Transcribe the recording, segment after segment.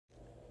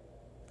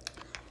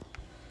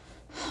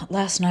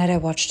Last night I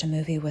watched a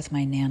movie with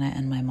my Nana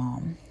and my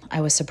mom.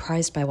 I was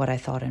surprised by what I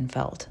thought and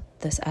felt.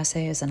 This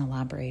essay is an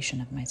elaboration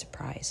of my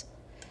surprise.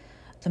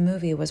 The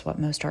movie was what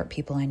most art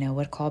people I know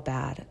would call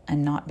bad,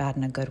 and not bad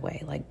in a good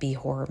way, like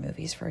B-horror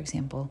movies, for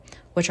example,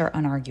 which are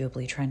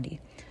unarguably trendy.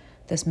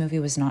 This movie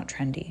was not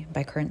trendy.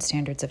 By current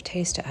standards of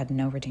taste, it had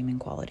no redeeming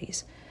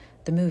qualities.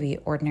 The movie,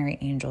 Ordinary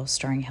Angels,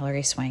 starring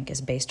Hilary Swank,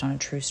 is based on a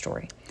true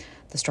story.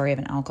 The story of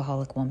an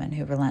alcoholic woman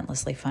who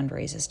relentlessly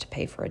fundraises to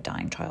pay for a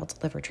dying child's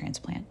liver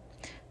transplant.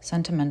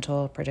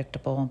 Sentimental,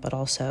 predictable, but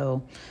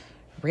also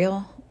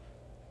real.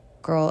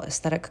 Girl,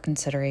 aesthetic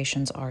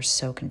considerations are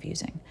so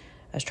confusing,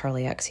 as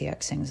Charlie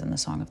XCX sings in the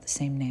song of the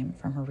same name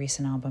from her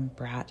recent album,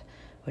 Brat,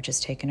 which has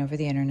taken over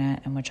the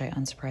internet and which I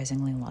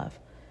unsurprisingly love.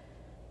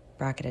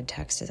 Bracketed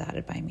text is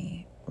added by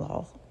me,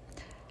 lol.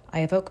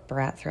 I evoke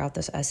Brat throughout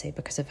this essay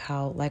because of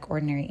how, like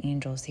Ordinary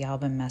Angels, the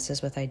album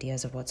messes with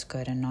ideas of what's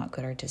good and not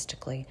good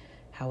artistically,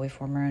 how we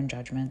form our own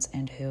judgments,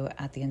 and who,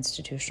 at the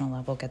institutional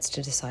level, gets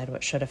to decide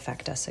what should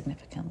affect us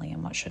significantly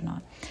and what should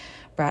not.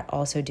 Brat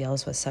also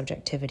deals with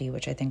subjectivity,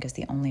 which I think is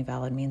the only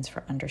valid means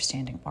for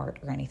understanding art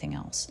or anything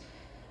else.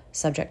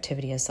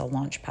 Subjectivity is the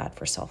launch pad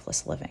for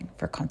selfless living,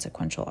 for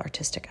consequential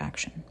artistic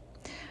action.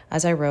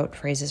 As I wrote,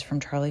 phrases from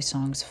Charlie's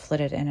songs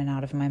flitted in and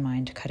out of my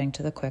mind, cutting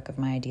to the quick of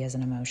my ideas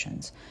and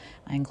emotions.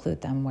 I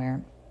include them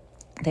where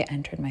they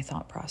entered my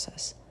thought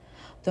process.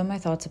 Though my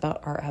thoughts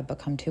about art have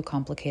become too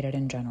complicated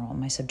in general,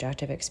 my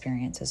subjective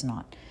experience is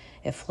not.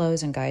 It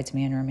flows and guides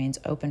me and remains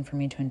open for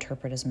me to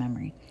interpret as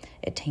memory.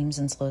 It tames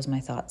and slows my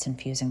thoughts,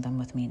 infusing them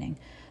with meaning.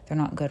 They're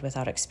not good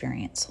without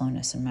experience,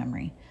 slowness, and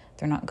memory.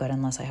 They're not good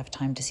unless I have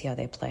time to see how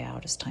they play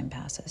out as time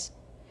passes.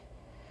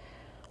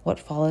 What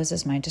follows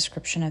is my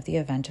description of the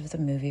event of the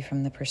movie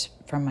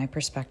from my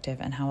perspective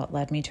and how it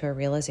led me to a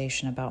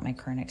realization about my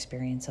current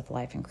experience of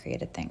life and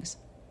created things.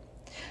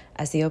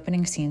 As the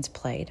opening scenes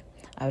played,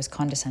 I was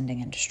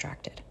condescending and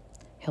distracted.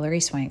 Hilary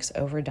Swank's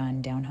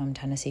overdone, down-home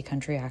Tennessee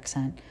country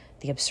accent,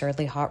 the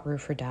absurdly hot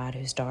roofer dad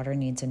whose daughter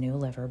needs a new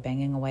liver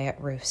banging away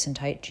at roofs in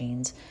tight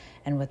jeans,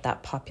 and with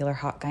that popular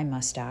hot guy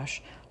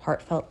mustache,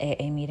 heartfelt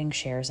AA meeting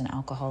shares and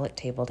alcoholic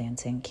table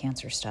dancing,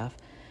 cancer stuff.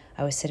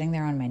 I was sitting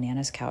there on my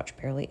Nana's couch,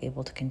 barely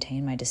able to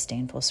contain my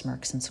disdainful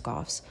smirks and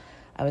scoffs.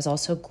 I was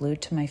also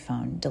glued to my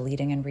phone,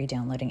 deleting and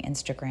re-downloading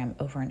Instagram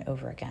over and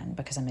over again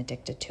because I'm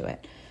addicted to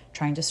it,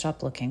 trying to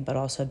stop looking, but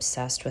also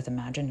obsessed with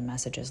imagined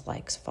messages,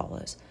 likes,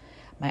 follows.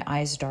 My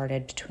eyes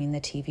darted between the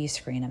TV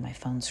screen and my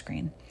phone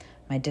screen.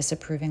 My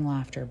disapproving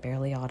laughter,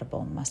 barely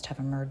audible, must have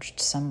emerged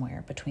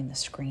somewhere between the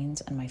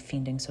screens and my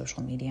fiending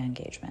social media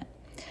engagement.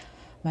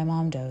 My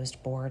mom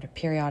dozed, bored.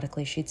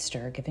 Periodically, she'd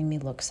stir, giving me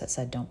looks that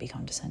said, "Don't be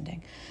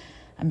condescending."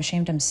 I'm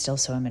ashamed I'm still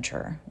so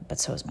immature, but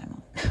so is my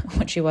mom.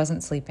 When she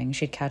wasn't sleeping,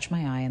 she'd catch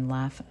my eye and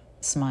laugh,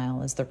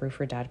 smile as the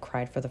roofer dad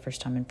cried for the first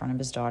time in front of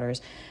his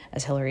daughters,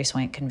 as Hilary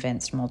Swank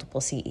convinced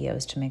multiple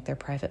CEOs to make their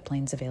private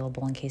planes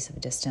available in case of a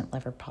distant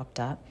liver popped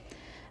up,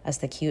 as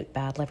the cute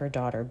bad liver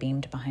daughter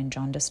beamed behind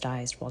jaundiced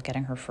eyes while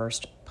getting her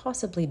first,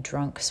 possibly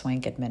drunk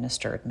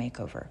Swank-administered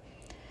makeover.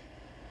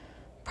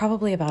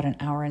 Probably about an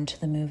hour into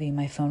the movie,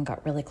 my phone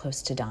got really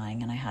close to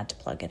dying and I had to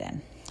plug it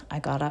in. I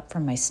got up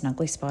from my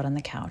snuggly spot on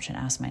the couch and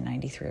asked my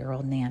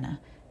 93-year-old Nana,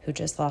 who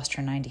just lost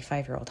her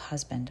 95-year-old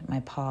husband, my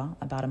pa,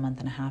 about a month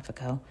and a half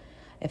ago,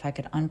 if I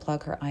could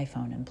unplug her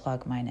iPhone and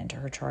plug mine into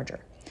her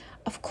charger.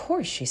 "Of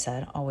course," she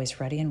said, always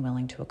ready and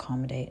willing to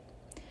accommodate.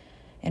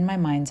 In my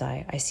mind's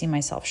eye, I see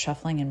myself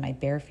shuffling in my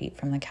bare feet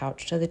from the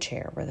couch to the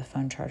chair where the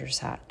phone charger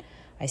sat.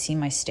 I see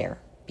my stare,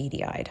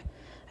 beady-eyed.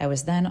 I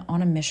was then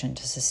on a mission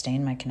to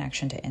sustain my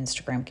connection to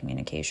Instagram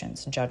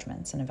communications,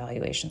 judgments, and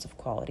evaluations of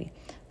quality,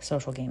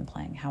 social game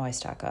playing, how I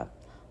stack up.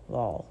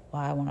 Lol,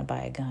 why I want to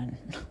buy a gun.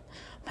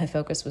 My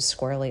focus was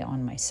squarely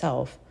on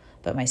myself,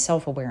 but my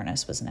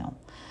self-awareness was nil.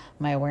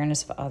 My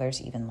awareness of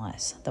others even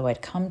less, though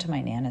I'd come to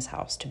my Nana's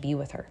house to be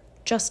with her,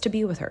 just to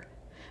be with her,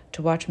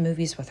 to watch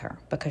movies with her,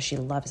 because she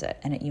loves it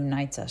and it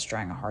unites us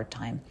during a hard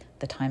time,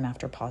 the time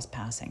after Pa's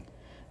passing.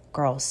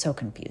 Girl, so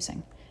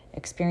confusing.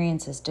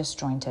 Experiences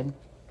disjointed.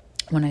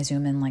 When I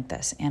zoom in like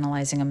this,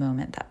 analyzing a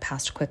moment that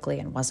passed quickly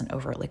and wasn't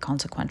overtly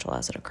consequential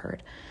as it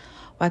occurred.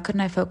 Why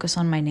couldn't I focus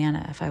on my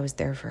Nana if I was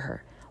there for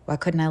her? Why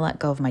couldn't I let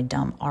go of my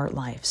dumb art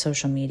life,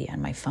 social media,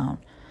 and my phone?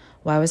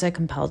 Why was I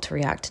compelled to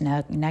react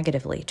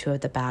negatively to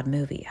the bad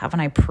movie?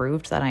 Haven't I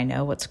proved that I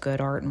know what's good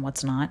art and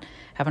what's not?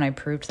 Haven't I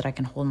proved that I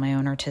can hold my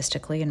own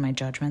artistically in my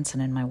judgments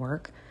and in my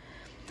work?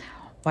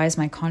 Why is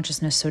my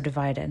consciousness so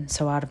divided,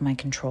 so out of my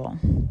control?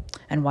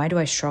 And why do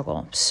I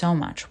struggle so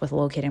much with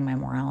locating my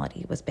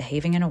morality, with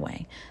behaving in a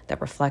way that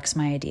reflects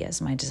my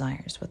ideas, my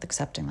desires, with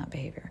accepting that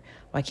behavior?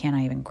 Why can't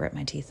I even grit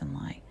my teeth and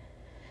lie?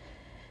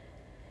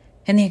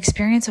 In the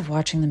experience of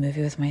watching the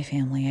movie with my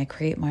family, I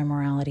create my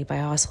morality by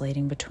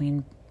oscillating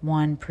between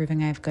 1,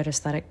 proving I have good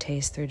aesthetic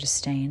taste through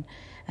disdain,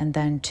 and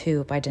then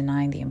 2, by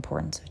denying the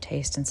importance of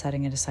taste and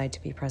setting it aside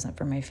to be present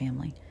for my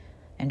family,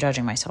 and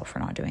judging myself for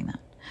not doing that.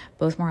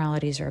 Both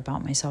moralities are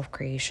about my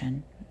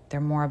self-creation.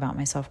 They're more about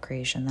my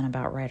self-creation than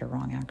about right or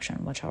wrong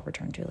action, which I'll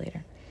return to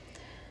later.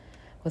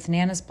 With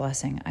Nana's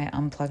blessing, I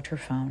unplugged her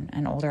phone,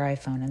 an older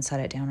iPhone, and set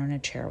it down on a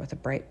chair with a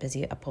bright,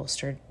 busy,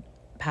 upholstered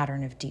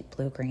pattern of deep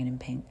blue, green, and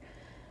pink.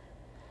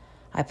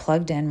 I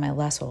plugged in my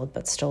less old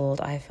but still old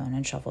iPhone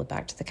and shuffled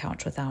back to the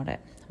couch without it.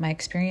 My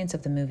experience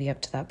of the movie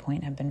up to that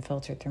point had been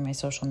filtered through my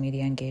social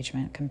media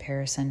engagement,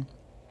 comparison,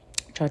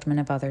 judgment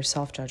of others,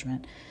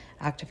 self-judgment,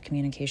 active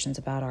communications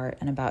about art,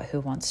 and about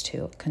who wants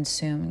to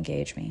consume,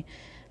 engage me,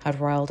 had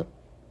roiled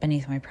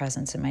beneath my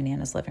presence in my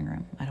Nana's living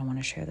room. I don't want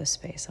to share this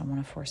space. I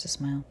want to force a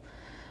smile.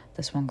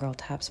 This one girl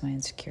taps my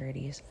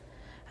insecurities.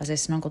 As I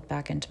snuggled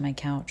back into my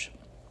couch,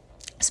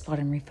 spot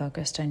and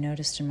refocused, I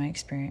noticed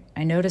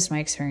my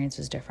experience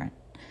was different.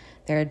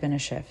 There had been a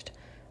shift.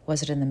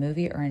 Was it in the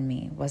movie or in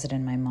me? Was it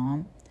in my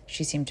mom?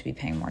 She seemed to be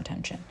paying more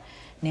attention.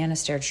 Nana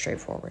stared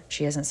straight forward.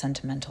 She isn't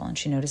sentimental, and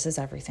she notices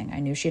everything. I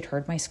knew she'd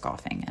heard my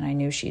scoffing, and I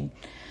knew she'd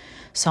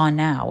saw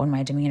now when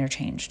my demeanor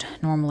changed.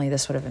 Normally,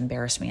 this would have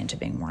embarrassed me into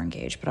being more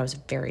engaged, but I was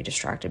very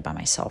distracted by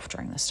myself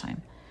during this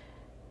time.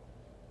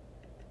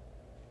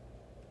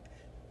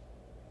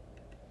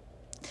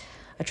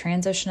 A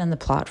transition in the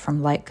plot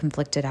from light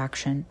conflicted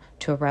action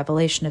to a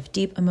revelation of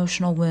deep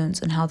emotional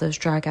wounds and how those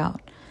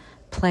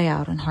play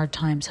out and hard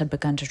times had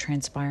begun to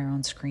transpire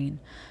on screen.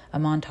 A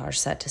montage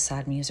set to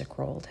sad music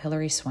rolled.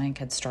 Hilary Swank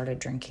had started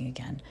drinking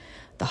again.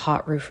 The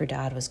hot roofer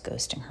dad was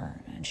ghosting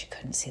her, and she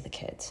couldn't see the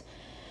kids.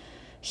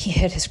 He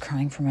hid his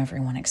crying from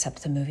everyone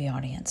except the movie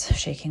audience,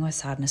 shaking with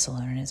sadness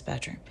alone in his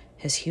bedroom.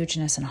 His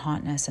hugeness and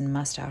hotness and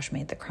mustache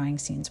made the crying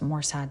scenes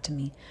more sad to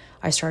me.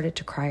 I started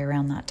to cry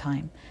around that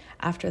time.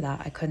 After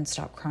that, I couldn't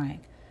stop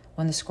crying.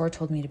 When the score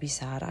told me to be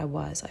sad, I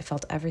was. I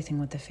felt everything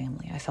with the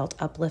family. I felt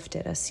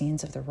uplifted as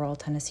scenes of the rural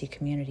Tennessee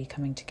community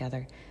coming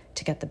together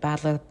to get the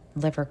bad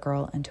liver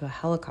girl into a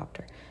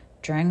helicopter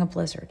during a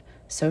blizzard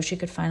so she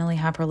could finally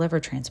have her liver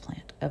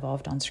transplant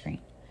evolved on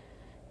screen.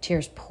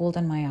 Tears pooled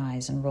in my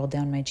eyes and rolled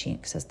down my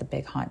cheeks as the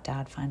big hot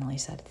dad finally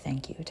said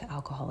thank you to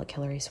alcoholic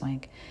Hilary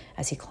Swank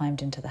as he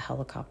climbed into the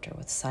helicopter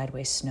with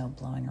sideways snow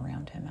blowing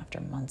around him after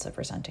months of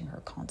resenting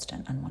her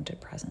constant, unwanted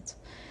presence.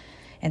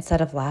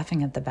 Instead of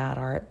laughing at the bad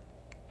art,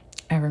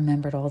 I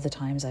remembered all the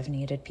times I've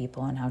needed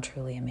people and how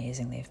truly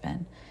amazing they've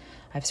been.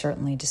 I've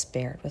certainly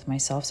despaired with my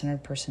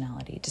self-centered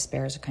personality.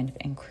 Despair is a kind of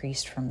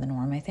increased from the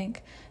norm, I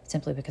think,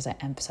 simply because I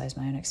emphasize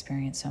my own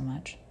experience so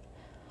much.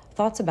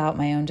 Thoughts about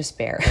my own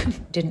despair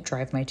didn't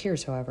drive my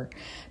tears, however.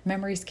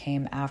 Memories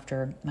came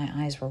after my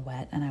eyes were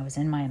wet and I was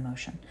in my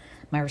emotion.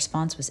 My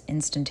response was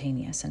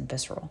instantaneous and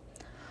visceral.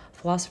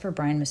 Philosopher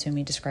Brian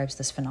Masumi describes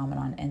this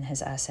phenomenon in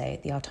his essay,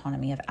 The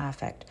Autonomy of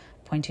Affect,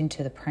 pointing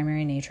to the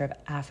primary nature of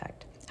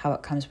affect, how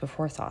it comes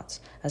before thoughts,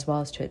 as well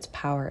as to its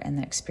power in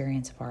the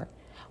experience of art.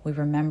 We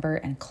remember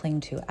and cling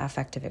to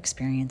affective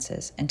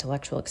experiences.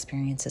 Intellectual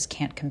experiences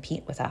can't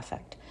compete with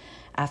affect.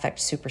 Affect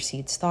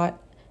supersedes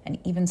thought and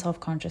even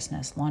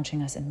self-consciousness,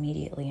 launching us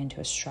immediately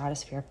into a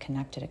stratosphere of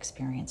connected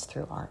experience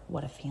through art.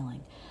 What a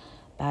feeling.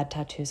 Bad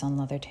tattoos on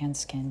leather-tanned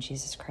skin,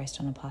 Jesus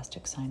Christ on a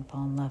plastic sign,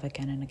 fall in love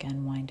again and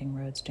again, winding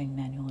roads, doing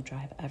manual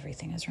drive,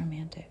 everything is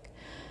romantic.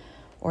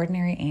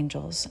 Ordinary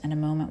angels and a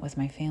moment with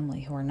my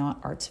family who are not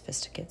art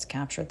sophisticates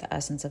captured the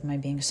essence of my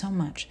being so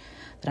much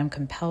that I'm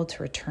compelled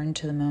to return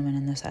to the moment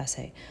in this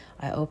essay.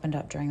 I opened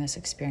up during this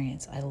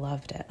experience. I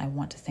loved it. I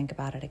want to think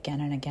about it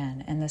again and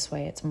again. In this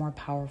way, it's more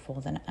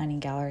powerful than any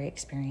gallery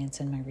experience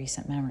in my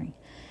recent memory.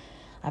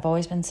 I've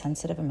always been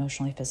sensitive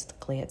emotionally,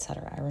 physically,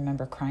 etc. I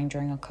remember crying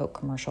during a Coke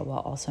commercial while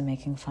also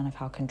making fun of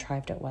how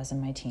contrived it was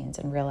in my teens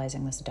and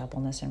realizing this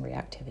doubleness and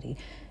reactivity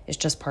is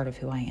just part of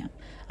who I am.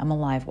 I'm a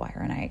live wire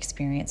and I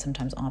experience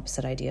sometimes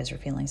opposite ideas or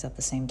feelings at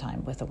the same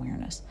time with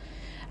awareness.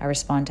 I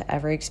respond to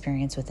every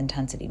experience with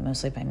intensity,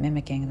 mostly by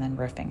mimicking and then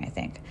riffing, I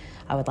think.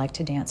 I would like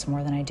to dance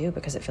more than I do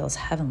because it feels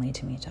heavenly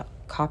to me to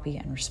copy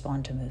and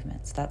respond to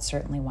movements. That's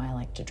certainly why I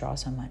like to draw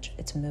so much.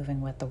 It's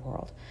moving with the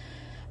world.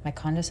 My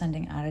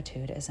condescending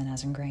attitude isn't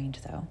as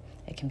ingrained, though.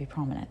 It can be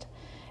prominent.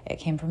 It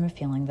came from a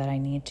feeling that I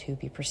need to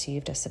be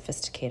perceived as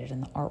sophisticated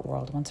in the art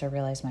world once I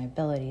realized my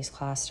abilities,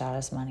 class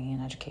status, money,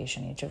 and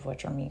education, each of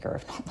which are meager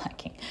if not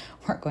lacking,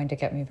 weren't going to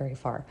get me very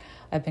far.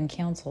 I've been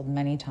counseled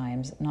many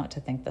times not to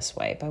think this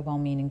way by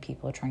well-meaning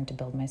people trying to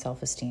build my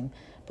self-esteem,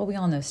 but we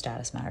all know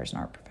status matters in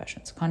art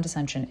professions.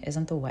 Condescension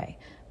isn't the way,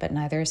 but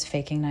neither is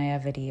faking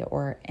naivety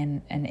or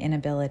an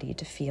inability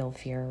to feel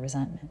fear or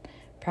resentment.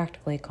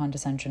 Practically,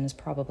 condescension is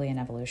probably an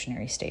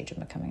evolutionary stage of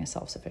becoming a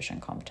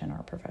self-sufficient, competent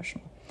art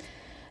professional.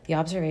 The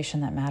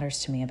observation that matters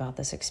to me about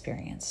this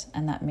experience,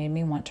 and that made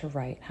me want to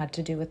write, had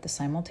to do with the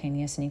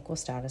simultaneous and equal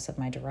status of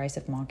my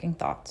derisive, mocking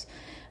thoughts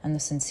and the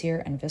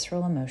sincere and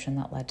visceral emotion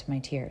that led to my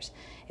tears.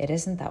 It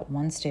isn't that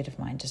one state of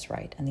mind is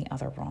right and the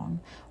other wrong,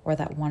 or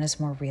that one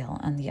is more real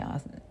and the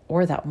other,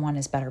 or that one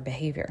is better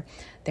behavior.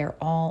 They're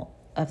all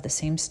of the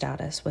same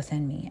status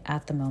within me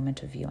at the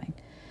moment of viewing.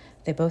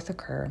 They both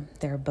occur.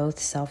 They are both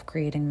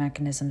self-creating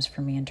mechanisms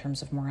for me in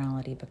terms of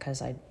morality, because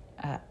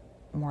the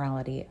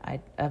morality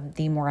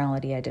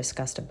I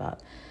discussed above.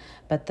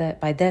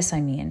 But by this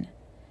I mean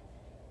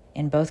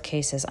In both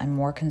cases, I'm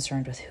more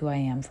concerned with who I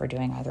am for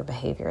doing either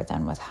behavior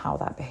than with how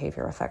that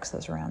behavior affects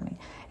those around me.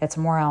 It's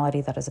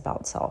morality that is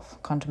about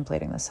self.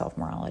 Contemplating the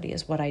self-morality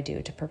is what I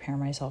do to prepare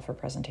myself for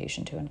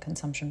presentation to and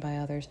consumption by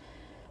others.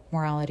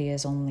 Morality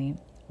is only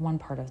one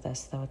part of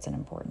this, though it's an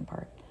important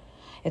part.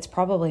 It's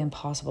probably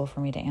impossible for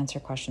me to answer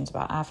questions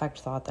about affect,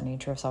 thought, the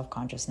nature of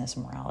self-consciousness,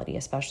 and morality,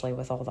 especially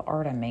with all the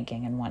art I'm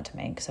making and want to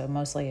make. So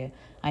mostly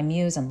I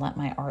muse and let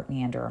my art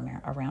meander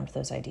around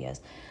those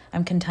ideas.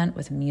 I'm content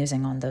with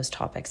musing on those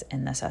topics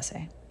in this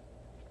essay.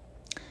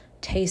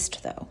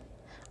 Taste, though,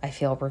 I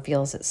feel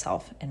reveals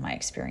itself in my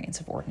experience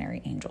of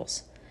Ordinary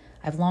Angels.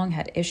 I've long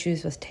had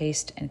issues with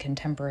taste in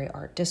contemporary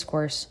art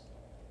discourse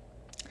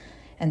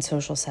and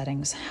social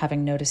settings,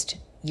 having noticed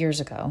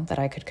years ago that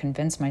I could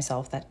convince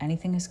myself that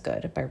anything is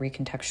good by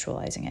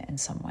recontextualizing it in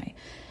some way,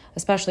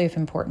 especially if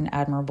important,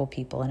 admirable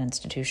people and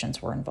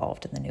institutions were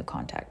involved in the new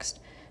context.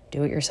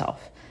 Do it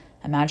yourself.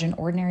 Imagine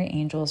Ordinary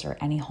Angels or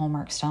any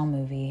Hallmark-style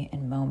movie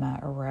in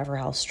MoMA or wherever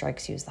else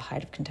strikes you as the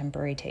height of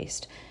contemporary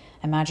taste.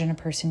 Imagine a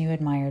person you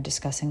admire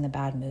discussing the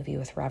bad movie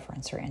with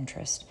reverence or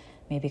interest,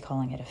 maybe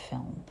calling it a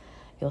film.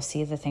 You'll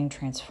see the thing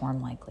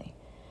transform likely.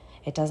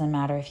 It doesn't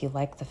matter if you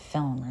like the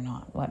film or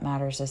not. What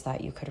matters is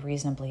that you could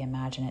reasonably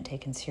imagine it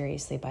taken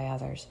seriously by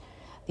others.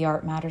 The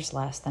art matters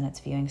less than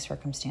its viewing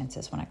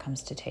circumstances when it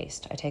comes to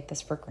taste. I take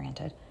this for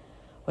granted,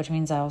 which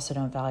means I also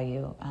don't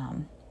value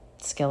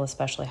skill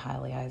especially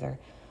highly either,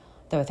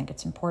 though I think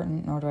it's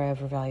important, nor do I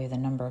overvalue the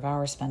number of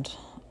hours spent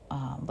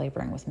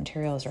laboring with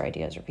materials or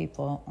ideas or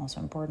people,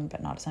 also important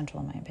but not essential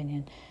in my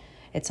opinion.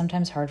 It's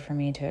sometimes hard for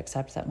me to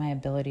accept that my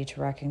ability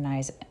to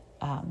recognize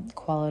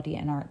quality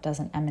in art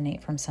doesn't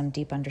emanate from some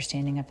deep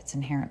understanding of its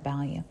inherent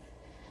value,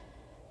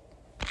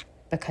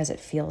 because it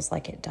feels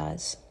like it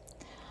does.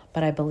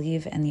 But I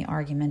believe in the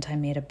argument I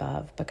made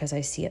above because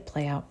I see it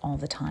play out all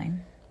the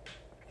time.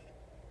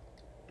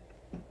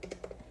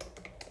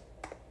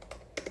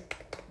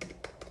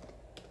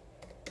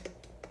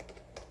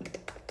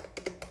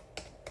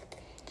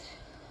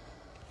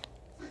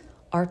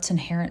 Art's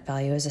inherent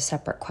value is a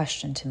separate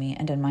question to me,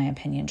 and in my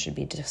opinion should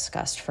be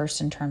discussed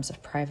first in terms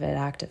of private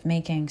active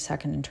making,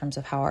 second in terms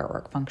of how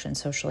artwork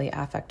functions socially,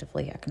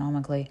 affectively,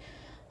 economically,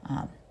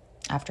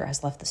 after it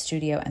has left the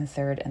studio, and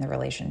third in the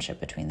relationship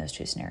between those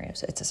two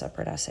scenarios. It's a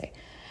separate essay.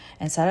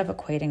 Instead of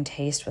equating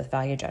taste with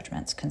value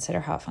judgments, consider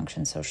how it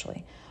functions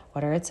socially.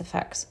 What are its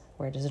effects?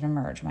 Where does it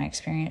emerge? My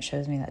experience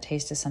shows me that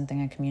taste is something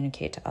I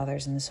communicate to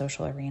others in the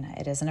social arena.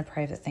 It isn't a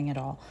private thing at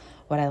all.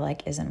 What I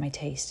like isn't my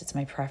taste, it's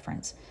my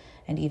preference.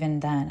 And even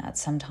then, at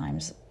some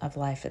times of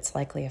life, it's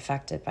likely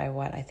affected by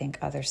what I think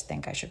others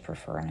think I should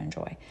prefer and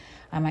enjoy.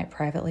 I might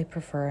privately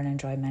prefer and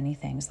enjoy many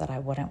things that I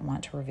wouldn't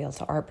want to reveal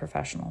to art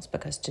professionals,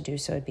 because to do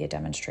so would be a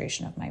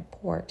demonstration of my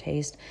poor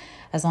taste,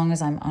 as long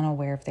as I'm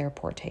unaware of their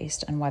poor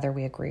taste and whether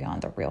we agree on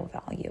the real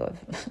value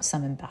of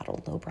some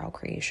embattled lowbrow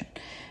creation.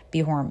 Be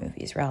horror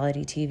movies,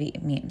 reality TV,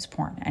 memes,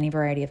 porn, any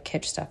variety of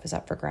kitsch stuff is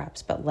up for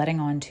grabs, but letting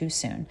on too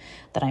soon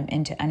that I'm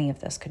into any of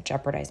this could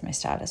jeopardize my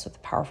status with a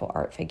powerful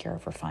art figure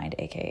of refined,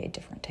 aka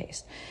different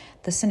taste.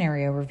 This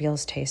scenario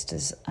reveals taste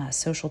as a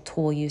social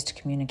tool used to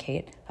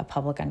communicate a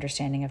public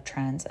understanding of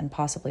trends and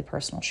possibly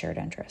personal shared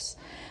interests.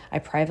 I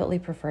privately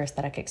prefer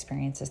aesthetic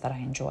experiences that I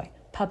enjoy.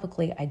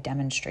 Publicly, I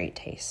demonstrate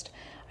taste.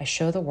 I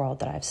show the world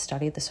that I've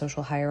studied the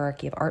social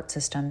hierarchy of art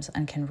systems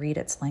and can read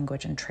its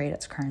language and trade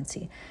its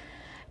currency.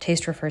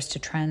 Taste refers to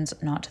trends,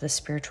 not to the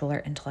spiritual or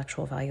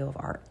intellectual value of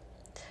art.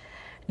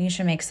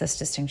 Nietzsche makes this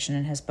distinction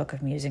in his book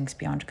of Musings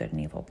Beyond Good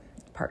and Evil,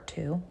 Part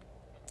 2,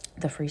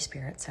 The Free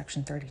Spirit,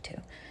 Section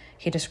 32.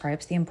 He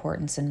describes the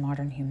importance in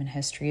modern human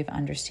history of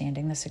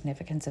understanding the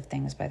significance of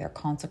things by their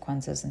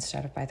consequences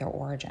instead of by their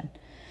origin.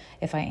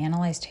 If I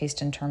analyze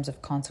taste in terms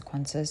of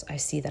consequences, I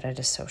see that it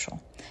is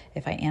social.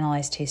 If I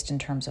analyze taste in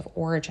terms of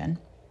origin,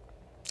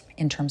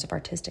 in terms of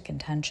artistic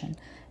intention,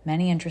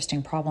 many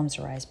interesting problems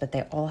arise, but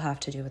they all have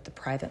to do with the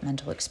private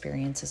mental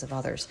experiences of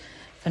others,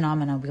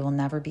 phenomena we will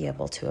never be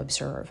able to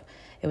observe.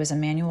 It was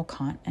Immanuel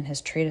Kant and his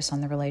treatise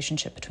on the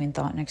relationship between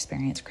thought and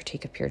experience,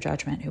 Critique of Pure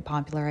Judgment, who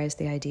popularized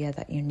the idea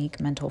that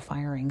unique mental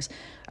firings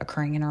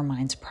occurring in our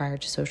minds prior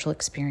to social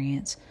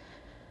experience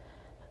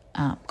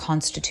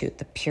constitute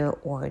the pure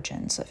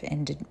origins of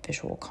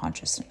individual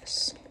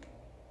consciousness.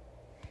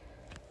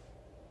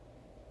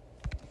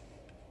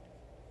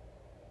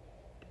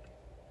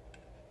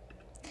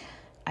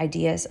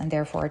 Ideas, and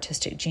therefore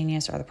artistic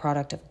genius, are the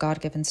product of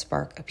God-given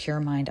spark, a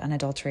pure mind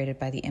unadulterated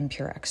by the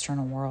impure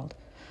external world.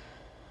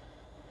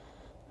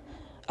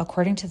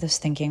 According to this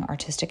thinking,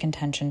 artistic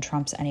intention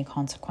trumps any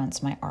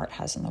consequence my art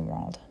has in the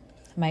world.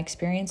 My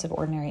experience of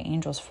Ordinary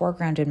Angels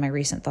foregrounded my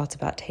recent thoughts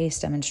about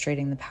taste,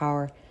 demonstrating the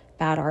power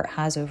bad art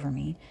has over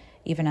me,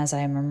 even as I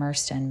am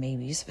immersed in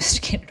maybe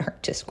sophisticated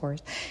art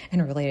discourse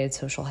and related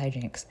social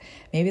hijinks.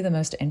 Maybe the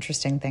most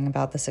interesting thing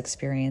about this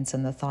experience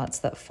and the thoughts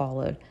that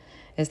followed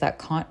is that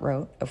Kant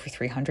wrote over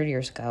 300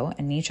 years ago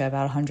and Nietzsche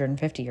about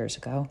 150 years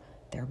ago.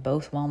 They're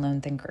both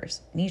well-known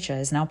thinkers. Nietzsche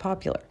is now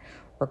popular.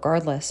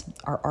 Regardless,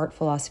 our art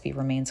philosophy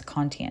remains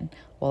Kantian,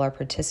 while our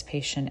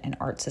participation in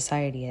art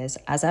society is,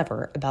 as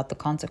ever, about the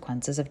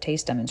consequences of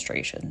taste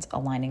demonstrations,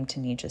 aligning to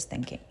Nietzsche's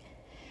thinking.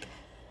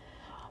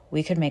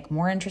 We could make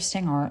more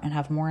interesting art and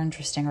have more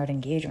interesting art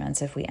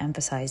engagements if we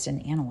emphasized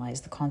and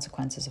analyzed the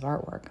consequences of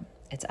artwork,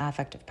 its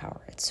affective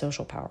power, its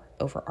social power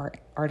over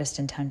artist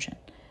intention.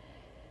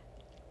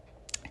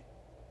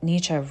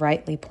 Nietzsche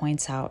rightly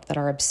points out that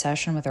our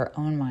obsession with our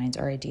own minds,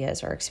 our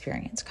ideas, our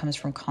experience comes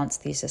from Kant's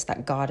thesis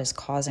that God is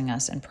causing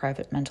us in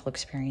private mental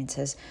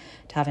experiences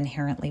to have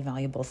inherently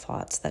valuable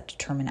thoughts that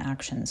determine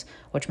actions,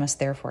 which must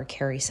therefore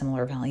carry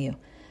similar value.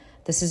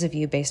 This is a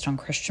view based on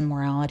Christian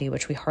morality,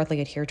 which we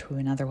hardly adhere to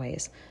in other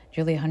ways.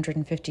 Nearly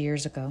 150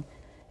 years ago,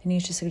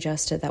 Nietzsche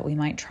suggested that we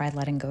might try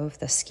letting go of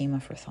this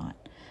schema for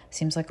thought.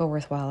 Seems like a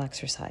worthwhile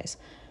exercise.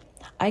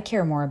 I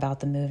care more about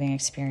the moving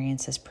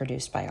experiences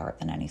produced by art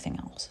than anything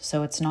else,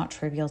 so it's not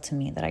trivial to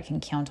me that I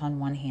can count on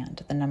one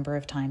hand the number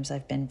of times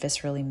I've been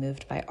viscerally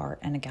moved by art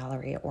in a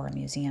gallery or a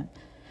museum.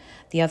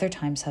 The other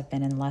times have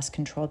been in less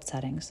controlled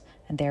settings,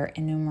 and they are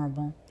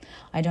innumerable.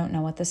 I don't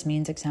know what this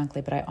means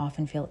exactly, but I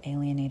often feel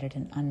alienated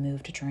and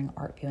unmoved during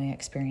art viewing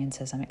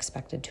experiences I'm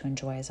expected to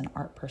enjoy as an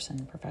art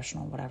person,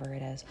 professional, whatever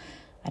it is.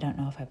 I don't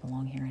know if I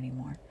belong here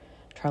anymore.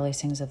 Charlie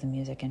sings of the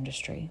music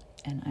industry,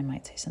 and I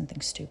might say something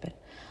stupid.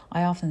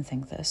 I often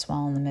think this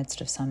while in the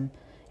midst of some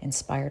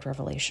inspired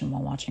revelation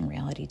while watching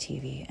reality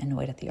TV,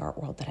 annoyed at the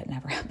art world that it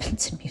never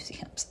happens in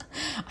museums.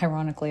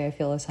 Ironically, I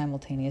feel a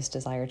simultaneous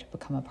desire to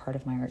become a part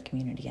of my art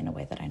community in a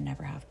way that I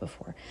never have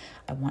before.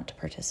 I want to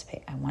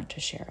participate. I want to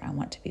share. I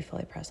want to be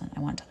fully present. I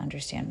want to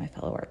understand my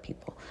fellow art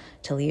people,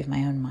 to leave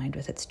my own mind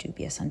with its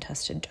dubious,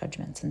 untested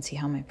judgments and see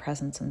how my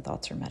presence and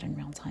thoughts are met in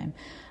real time.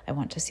 I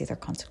want to see their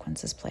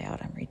consequences play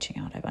out. I'm reaching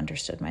out. I've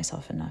understood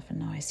myself enough, and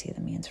now I see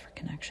the means for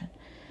connection.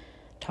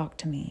 Talk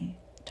to me.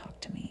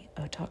 Talk to me.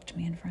 Oh, talk to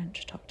me in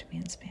French. Talk to me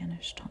in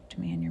Spanish. Talk to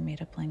me in your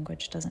made-up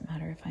language. Doesn't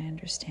matter if I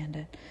understand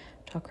it.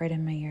 Talk right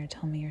in my ear.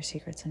 Tell me your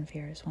secrets and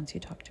fears. Once you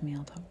talk to me,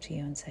 I'll talk to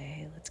you and say,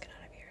 hey, let's get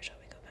out of here.